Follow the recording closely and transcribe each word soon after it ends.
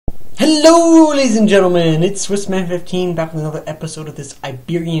Hello ladies and gentlemen, it's Swissman 15 back with another episode of this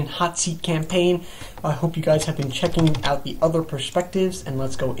Iberian hot seat campaign. I hope you guys have been checking out the other perspectives, and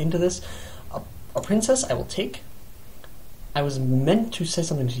let's go into this. A princess I will take. I was meant to say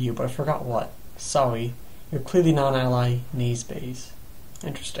something to you, but I forgot what. Sorry. You're clearly not an ally, Nays Bays.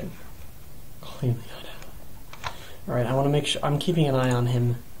 Interesting. Clearly not an ally. Alright, I want to make sure I'm keeping an eye on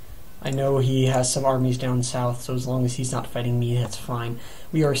him. I know he has some armies down south, so as long as he's not fighting me, that's fine.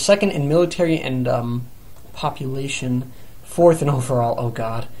 We are second in military and population, fourth in overall. Oh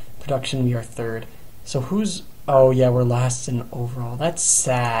god. Production, we are third. So who's... Oh yeah, we're last in overall. That's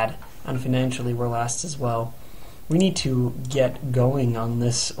sad. And financially, we're last as well. We need to get going on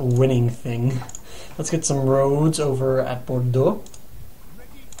this winning thing. Let's get some roads over at Bordeaux.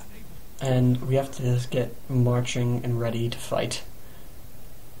 And we have to just get marching and ready to fight,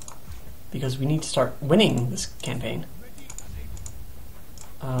 because we need to start winning this campaign.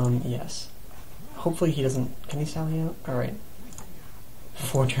 Yes. Hopefully he doesn't... Can he sally out? Alright.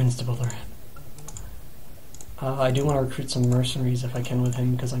 4 turns to build our head. I do want to recruit some mercenaries if I can with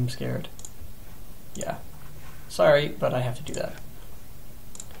him, because I'm scared. Yeah. Sorry, but I have to do that.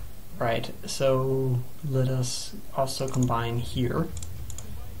 Right, so let us also combine here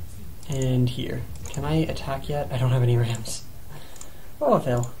and here. Can I attack yet? I don't have any rams. Oh,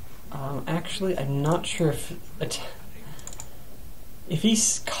 Phil. Actually, I'm not sure if he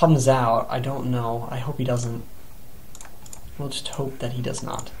comes out. I don't know. I hope he doesn't. We'll just hope that he does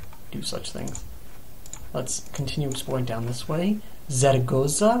not do such things. Let's continue exploring down this way.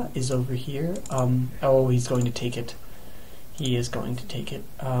 Zaragoza is over here. Oh, he's going to take it. He is going to take it.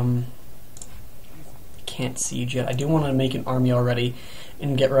 Can't siege yet. I do want to make an army already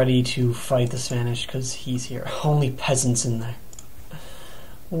and get ready to fight the Spanish, because he's here. Only peasants in there.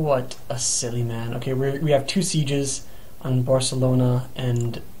 What a silly man. Okay, we have 2 sieges on Barcelona,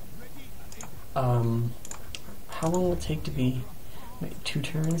 and how long will it take to be... Wait, 2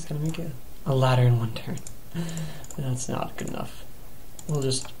 turns? Gonna make it a ladder in 1 turn. That's not good enough. We'll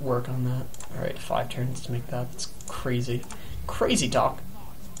just work on that. Alright, 5 turns to make that. That's crazy. Crazy talk.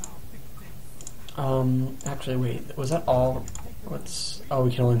 Actually, wait, was that all? What's... Oh,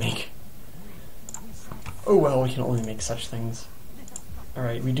 we can only make... Oh well, we can only make such things.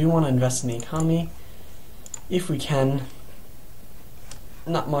 Alright, we do want to invest in the economy, if we can.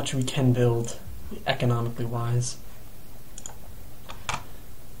 Not much we can build, economically wise.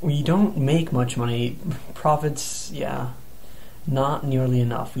 We don't make much money. Profits, yeah, not nearly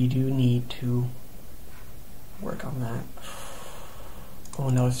enough. We do need to work on that. Oh,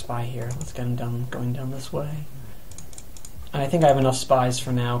 another spy here. Let's get him down, going down this way. And I think I have enough spies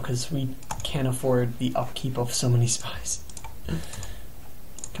for now, because we can't afford the upkeep of so many spies.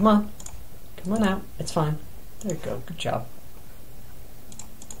 Come on. Come on out. It's fine. There you go. Good job.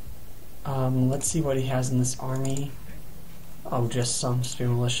 Let's see what he has in this army. Oh, just some spear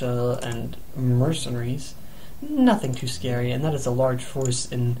militia and mercenaries. Nothing too scary, and that is a large force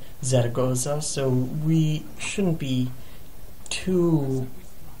in Zaragoza, so we shouldn't be too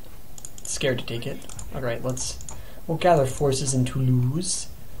scared to take it. Alright, we'll gather forces in Toulouse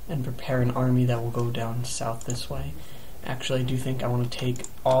and prepare an army that will go down south this way. Actually, I do think I want to take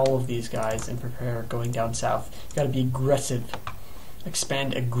all of these guys and prepare going down south. You gotta be aggressive.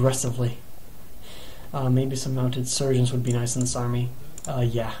 Expand aggressively. Maybe some mounted surgeons would be nice in this army.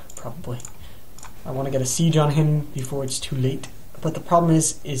 Yeah, probably. I want to get a siege on him before it's too late. But the problem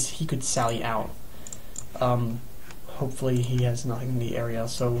is he could sally out. Hopefully he has nothing in the area,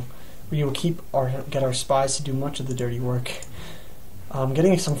 so we will get our spies to do much of the dirty work.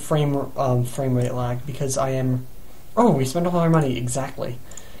 Getting some frame rate lag, because I am... Oh, we spent all our money, exactly.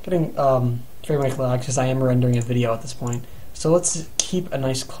 Getting frame rate lag because I am rendering a video at this point. So let's keep a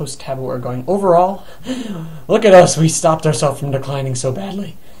nice close tab of what we're going. Overall, look at us, we stopped ourselves from declining so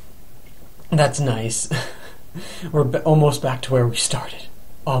badly. That's nice. We're almost back to where we started.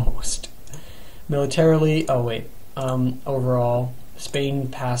 Almost. Militarily, oh wait, overall, Spain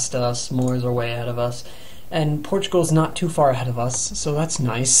passed us, Moors are way ahead of us, and Portugal's not too far ahead of us, so that's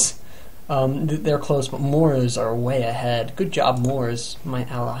nice. They're close, but Moors are way ahead. Good job, Moors, my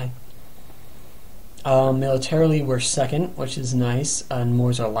ally. Militarily, we're second, which is nice, and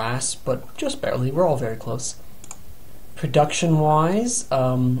Moors are last, but just barely. We're all very close. Production-wise,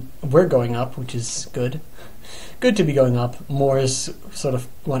 we're going up, which is good. Good to be going up. Moors sort of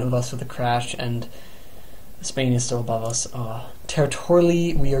went with us with a crash, and Spain is still above us.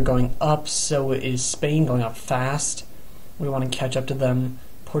 Territorially, we are going up, so is Spain going up fast. We want to catch up to them.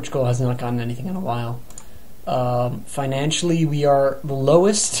 Portugal has not gotten anything in a while. Financially, we are the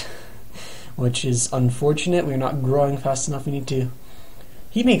lowest, which is unfortunate. We're not growing fast enough. We need to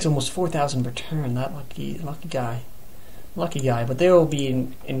He makes almost 4,000 per turn. That lucky guy. Lucky guy. But they will be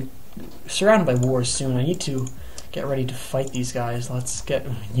surrounded by wars soon. I need to get ready to fight these guys. Let's get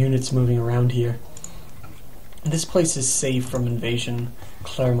units moving around here. This place is safe from invasion,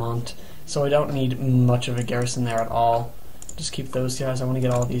 Clermont, so I don't need much of a garrison there at all. Just keep those guys. I want to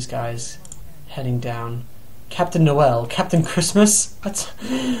get all these guys heading down. Captain Noel, Captain Christmas?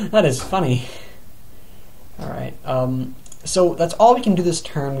 That is funny. Alright, so that's all we can do this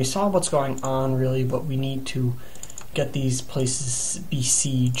turn. We saw what's going on, really, but we need to get these places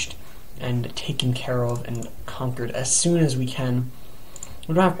besieged and taken care of and conquered as soon as we can.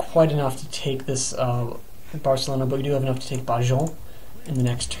 We don't have quite enough to take this Barcelona, but we do have enough to take Bajon in the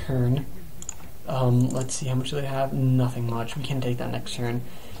next turn. Let's see, how much do they have? Nothing much. We can take that next turn.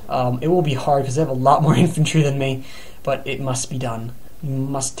 It will be hard because they have a lot more infantry than me, but it must be done. We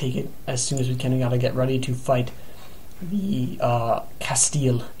must take it as soon as we can. We gotta get ready to fight the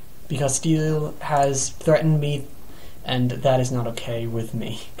Castile, because Castile has threatened me, and that is not okay with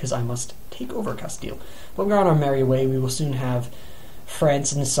me, because I must take over Castile. But we're on our merry way. We will soon have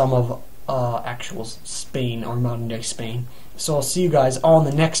France and some of actual Spain, or modern-day Spain. So I'll see you guys all in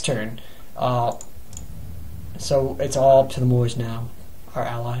the next turn. So it's all up to the Moors now, our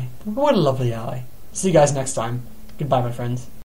ally. What a lovely ally. See you guys next time. Goodbye, my friends.